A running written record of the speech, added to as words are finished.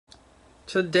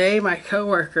Today, my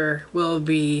coworker will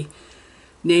be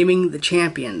naming the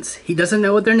champions. He doesn't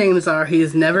know what their names are. He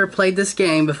has never played this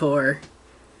game before.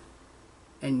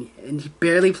 And he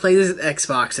barely plays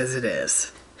Xbox as it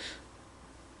is.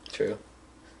 True.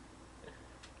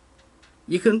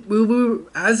 You can,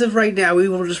 as of right now, we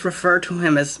will just refer to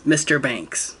him as Mr.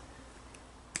 Banks.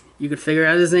 You can figure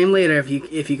out his name later if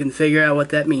you can figure out what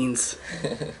that means.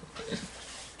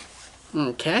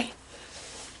 Okay.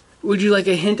 Would you like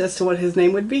a hint as to what his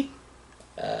name would be?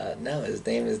 No, his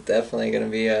name is definitely going to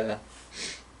be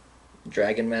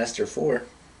Dragon Master 4.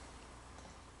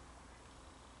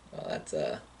 Well, that's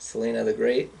Selena the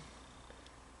Great.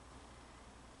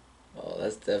 Oh,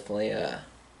 that's definitely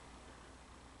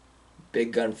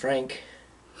Big Gun Frank.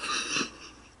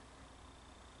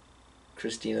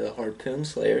 Christina the Harpoon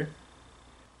Slayer.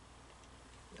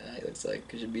 He looks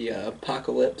like it should be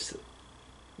Apocalypse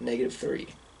 -3.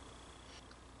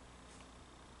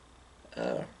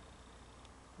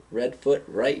 Redfoot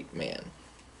Right Man.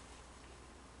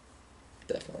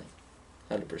 Definitely.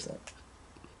 100%.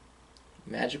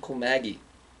 Magical Maggie.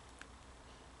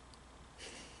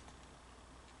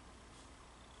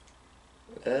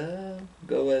 Go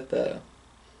with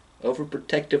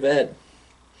Overprotective Ed.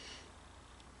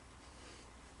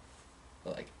 I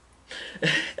like it.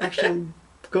 Actually, I'm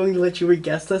going to let you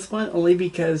re-guess this one only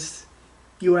because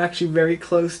you were actually very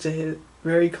close to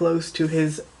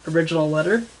his original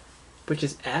letter, which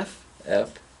is F.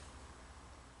 F.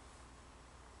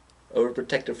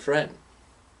 Overprotective Friend.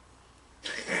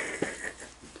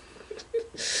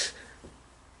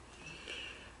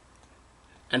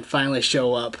 And finally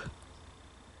show up.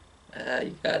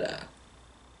 You got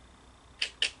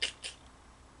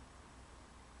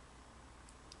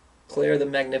Claire the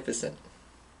Magnificent.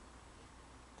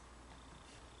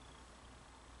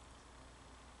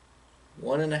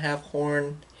 One and a half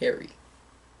horn Harry.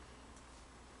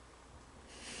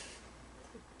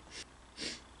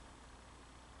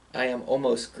 I am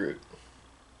almost Groot.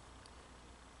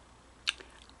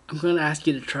 I'm going to ask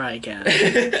you to try again.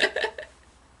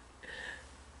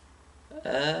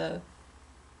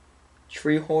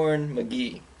 Treehorn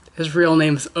McGee. His real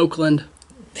name is Oakland.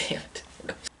 Damn it.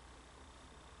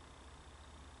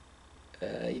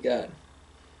 You got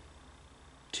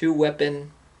Two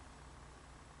Weapon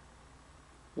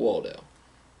Waldo.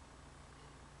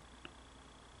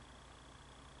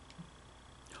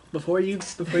 Before you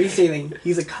say anything,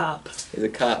 he's a cop. He's a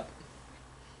cop.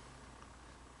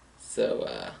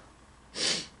 So,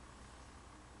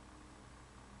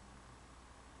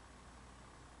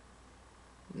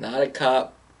 not a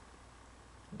cop,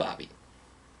 Bobby.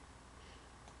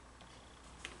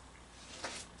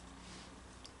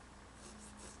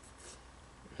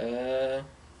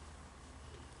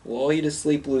 Lull you to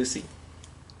sleep, Lucy.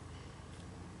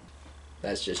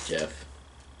 That's just Jeff.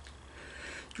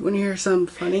 Do you want to hear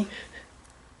something funny?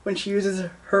 When she uses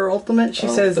her ultimate, she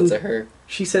says... That's a her.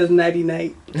 She says nighty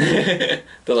night. The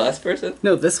last person?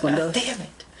 No, this one does. Damn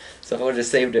it. So I just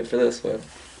saved it for this one.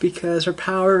 Because her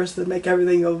power is to make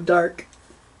everything go dark.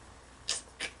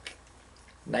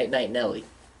 Night Night Nelly.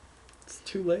 It's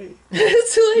too late.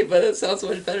 It's too late, but it sounds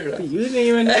much better now. You didn't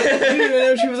even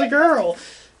know she was a girl.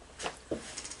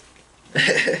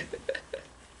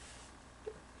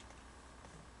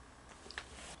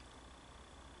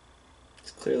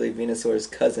 It's clearly Venusaur's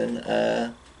cousin.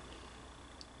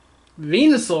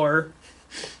 Venusaur?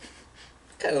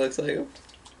 Kind of looks like him.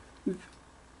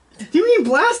 Do you mean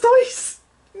Blastoise?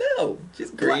 No, she's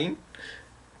green.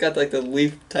 Got like the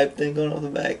leaf type thing going on the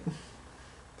back.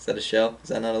 Is that a shell? Is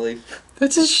that not a leaf?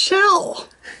 That's a shell.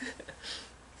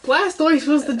 Blastoise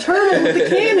was the turtle with the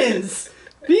cannons.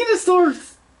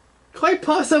 Venusaur's quite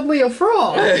possibly a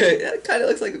frog. It kind of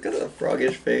looks like it's got a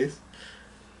froggish face.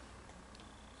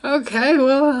 Okay,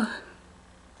 well...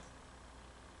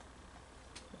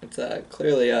 It's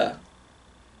clearly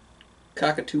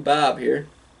Cockatoo Bob here.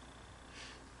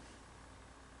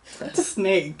 That's a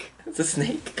snake. It's a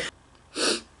snake.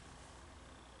 Is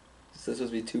this supposed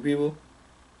to be two people?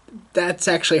 That's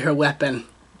actually her weapon.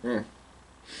 Hmm.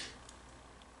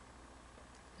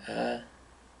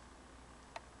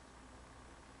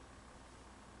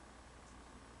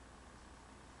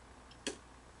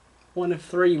 One of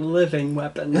 3 living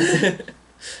weapons.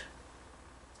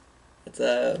 It's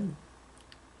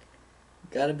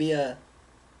gotta be a...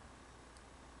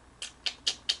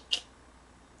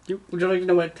 Would you like to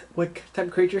know what type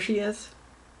of creature she is?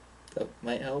 That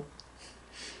might help.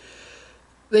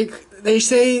 They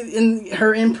say in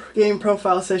her in-game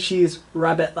profile says she's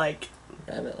rabbit-like.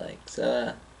 Rabbit-like.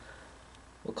 So,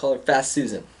 we'll call her Fast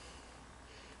Susan.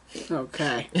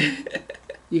 Okay.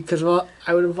 Because well,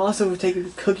 I would have also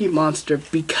taken Cookie Monster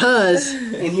because,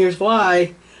 and here's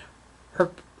why,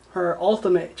 her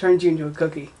ultimate turns you into a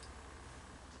cookie.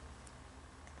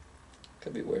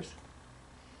 Could be worse.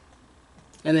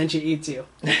 And then she eats you.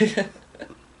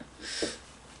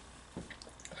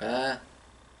 Got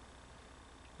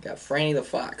Franny the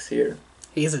Fox here.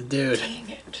 He's a dude. Dang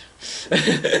it.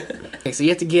 Okay, so you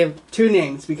have to give 2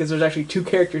 names because there's actually 2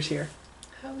 characters here.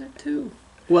 How are there 2?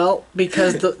 Well,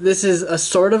 because this is a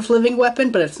sort of living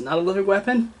weapon, but it's not a living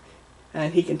weapon,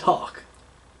 and he can talk.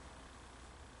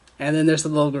 And then there's the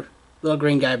little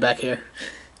green guy back here.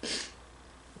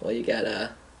 Well, you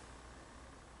got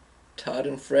Todd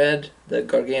and Fred the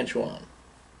Gargantuan.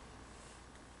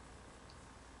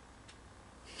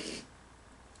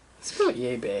 It's about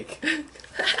yay big.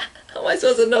 How am I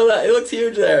supposed to know that? It looks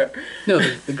huge there. No,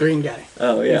 the green guy.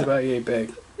 Oh, yeah. He's about yay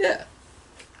big. Yeah.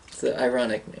 It's an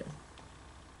ironic name.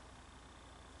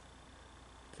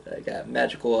 So I got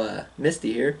magical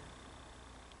Misty here.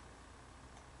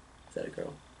 Is that a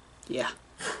girl? Yeah.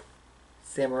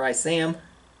 Samurai Sam.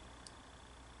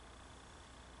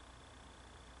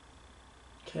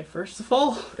 Okay, first of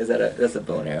all... That's a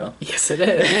bow and arrow? Yes, it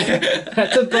is.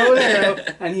 That's a bow and arrow,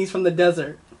 and he's from the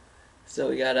desert. So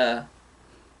we got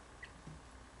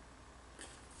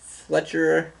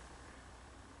Fletcher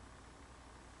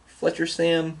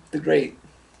Sam the Great.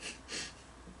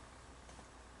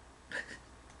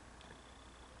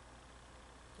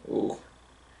 Ooh,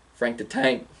 Frank the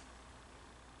Tank.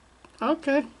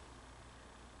 Okay. Is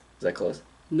that close?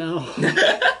 No.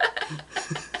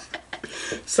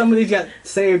 Somebody got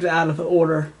saved out of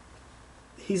order.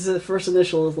 He's the first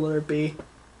initial is the letter B.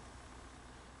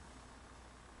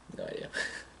 No idea.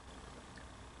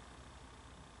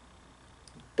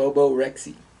 Bobo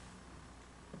Rexy.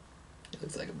 It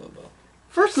looks like a Bobo.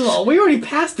 First of all, we already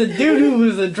passed the dude who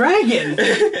was a dragon.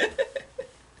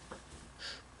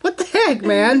 What the heck,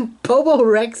 man? Bobo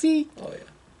Rexy? Oh, yeah.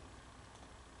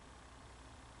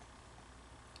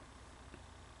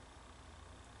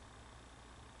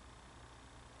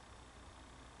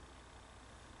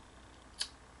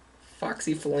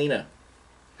 Foxy Felina.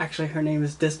 Actually, her name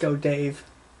is Disco Dave.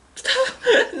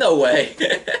 No way.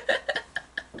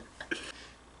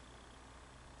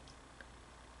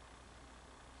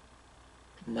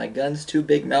 My gun's too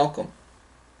big, Malcolm.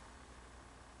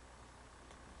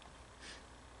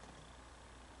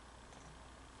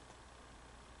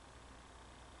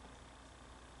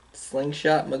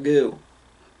 Slingshot Magoo.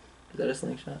 Is that a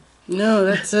slingshot? No,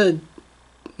 that's a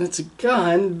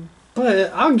gun,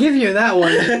 but I'll give you that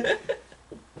one.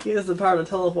 He has the power to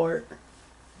teleport.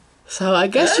 So I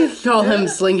guess you could call him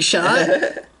Slingshot.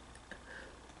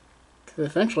 Because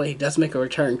eventually he does make a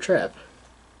return trip.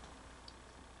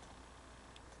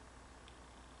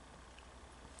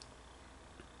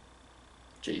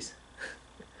 Jeez.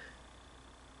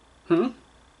 Hmm? Is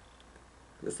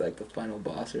this like the final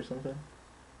boss or something?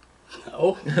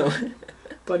 No. No.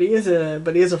 But he is a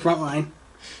frontline.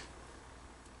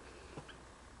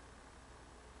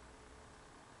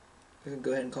 We can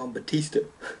go ahead and call him Batista.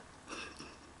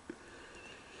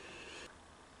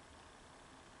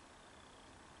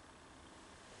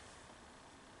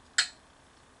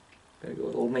 Gonna go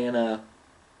with Old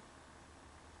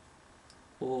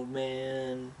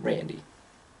Man Randy.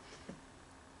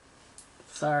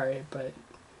 Sorry, but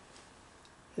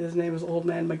his name is Old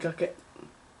Man McGucket.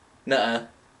 Nuh-uh.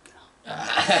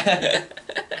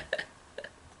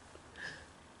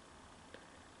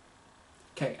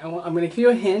 Okay, I'm going to give you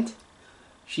a hint.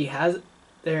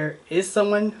 There is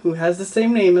someone who has the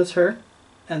same name as her,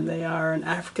 and they are an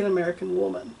African American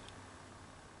woman.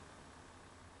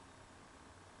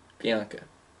 Bianca.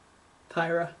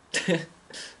 Tyra.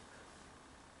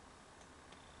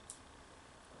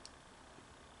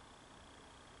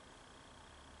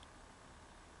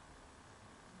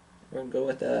 We're gonna go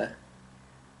with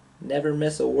never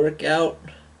miss a workout.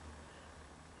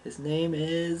 His name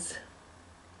is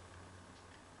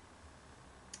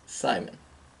Simon.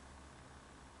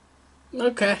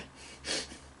 Okay.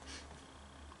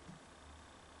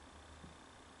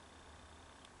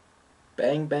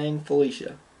 Bang Bang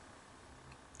Felicia.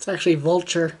 It's actually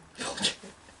Vulture.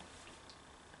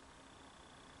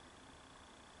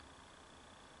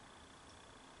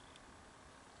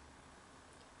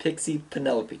 Pixie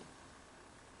Penelope.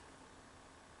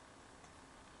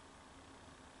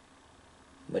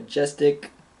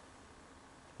 Majestic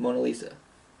Mona Lisa.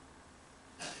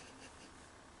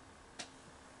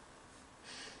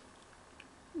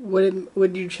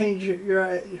 Would you change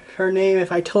her name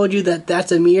if I told you that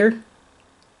that's Amir?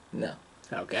 No.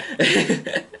 Okay.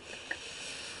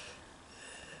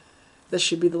 This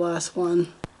should be the last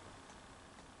one.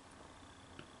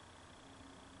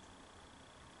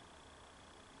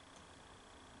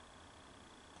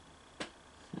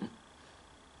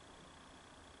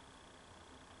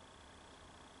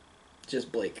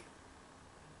 just Blake.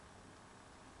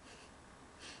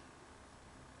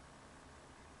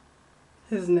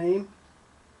 His name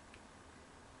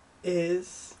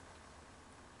is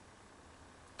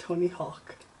Tony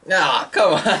Hawk. Ah,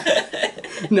 come on.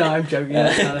 No, I'm joking.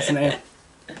 That's not his name.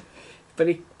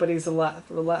 But he's a lot.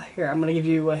 Here, I'm gonna give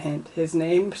you a hint. His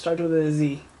name starts with a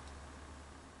Z.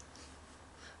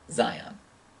 Zion.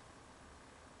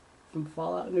 From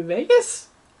Fallout New Vegas?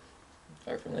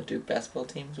 Or from the Duke basketball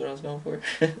team is what I was going for.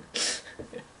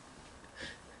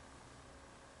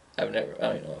 I don't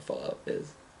even know what Fallout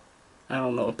is. I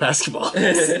don't know what basketball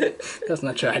is. That's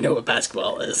not true. I know what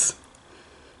basketball is.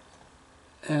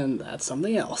 And that's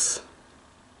something else.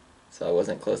 So I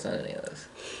wasn't close on any of those.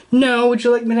 No, would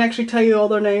you like me to actually tell you all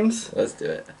their names? Let's do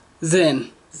it.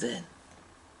 Zin. Zin.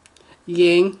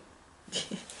 Ying.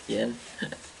 Yin.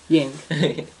 Ying.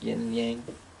 Yin and yang.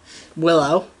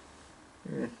 Willow.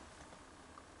 Mm.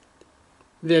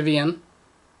 Vivian.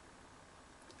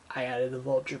 I added the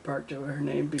vulture part to her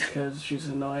name because she's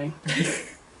annoying.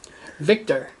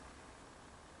 Victor.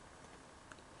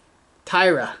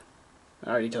 Tyra. I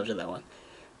already told you that one.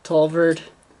 Tolvard.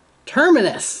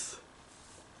 Terminus.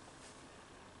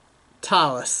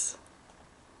 Talus.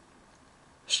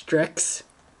 Strix.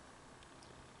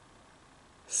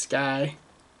 Sky.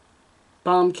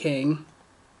 Bomb King.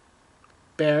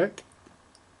 Barrack.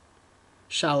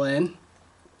 Shaolin.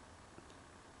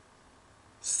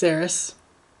 Saris.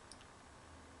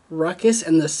 Ruckus,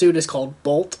 and the suit is called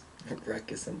Bolt.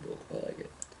 Ruckus and Bolt. I like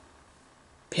it.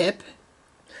 Pip.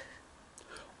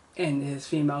 And his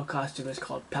female costume is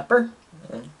called Pepper.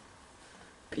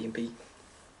 P&P.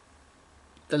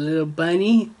 The little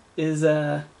bunny is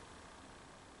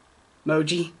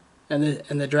Moji, and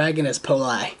the dragon is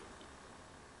Polai.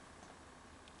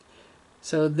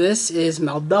 So this is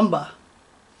Maldumba.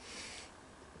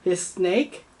 His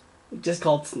snake is just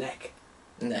called Snack.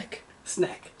 Neck.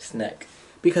 Snack. Snack.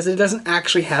 Because it doesn't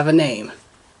actually have a name.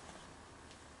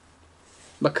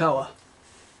 Makoa.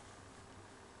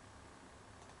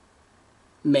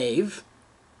 Maeve.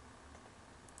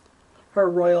 Her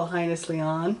Royal Highness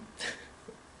Leon.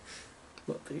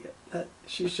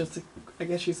 She's just, I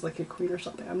guess she's like a queen or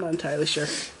something. I'm not entirely sure.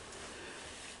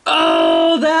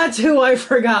 Oh, that's who I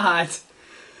forgot.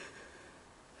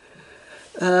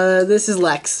 This is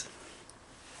Lex.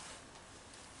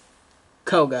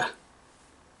 Koga.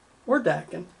 Or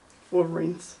Dakin.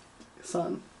 Wolverine's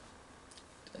son.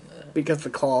 Because of the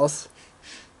claws.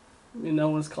 I mean, no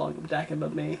one's calling him Dakin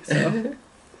but me, so.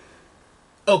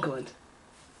 Oakland.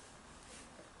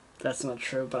 That's not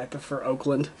true, but I prefer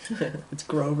Oakland. It's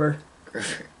Grover.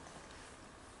 Grover.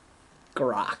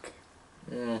 Grok.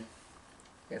 I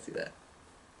can see that.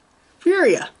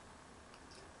 Furia.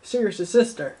 Sirius'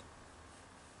 sister.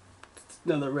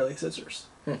 No, they're really sisters.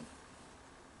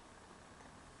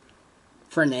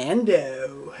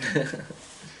 Fernando.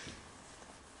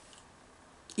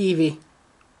 Eevee.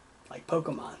 Like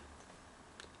Pokemon.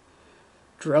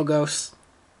 Drogos.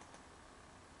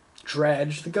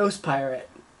 Dredge, the ghost pirate.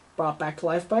 Brought back to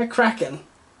life by a kraken.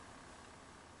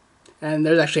 And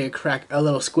there's actually a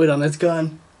little squid on its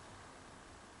gun.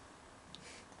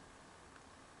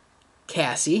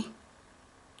 Cassie.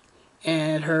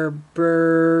 And her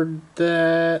bird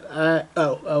that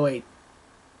oh wait.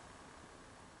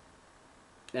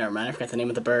 Never mind, I forgot the name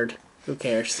of the bird. Who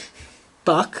cares?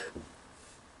 Buck.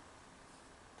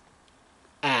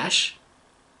 Ash.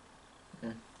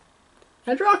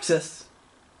 And Roxas.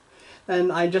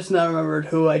 And I just now remembered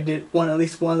who I did at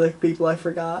least one of the people I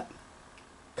forgot.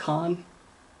 Khan.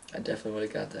 I definitely would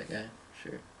have got that guy.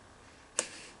 Sure.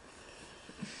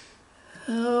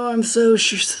 Oh, I'm so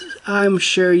sure. I'm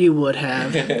sure you would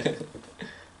have.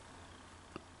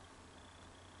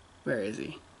 Where is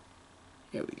he?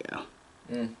 Here we go.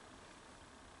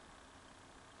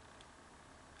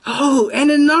 Oh, and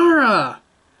Inara!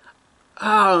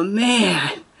 Oh,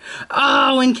 man.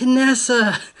 Oh, and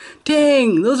Kinessa.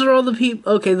 Dang, those are all the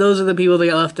people. Okay, those are the people that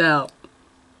got left out.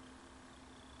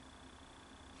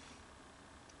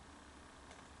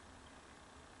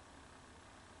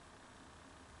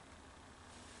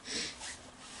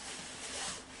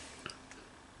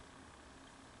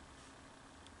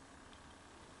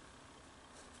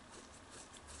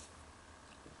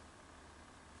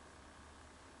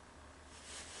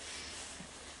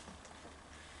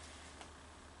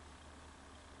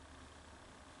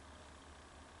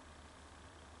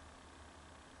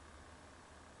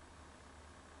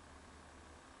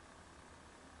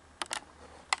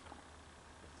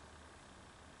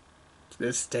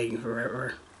 This is taking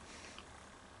forever.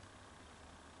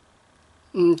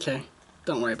 Okay,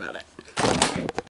 don't worry about it.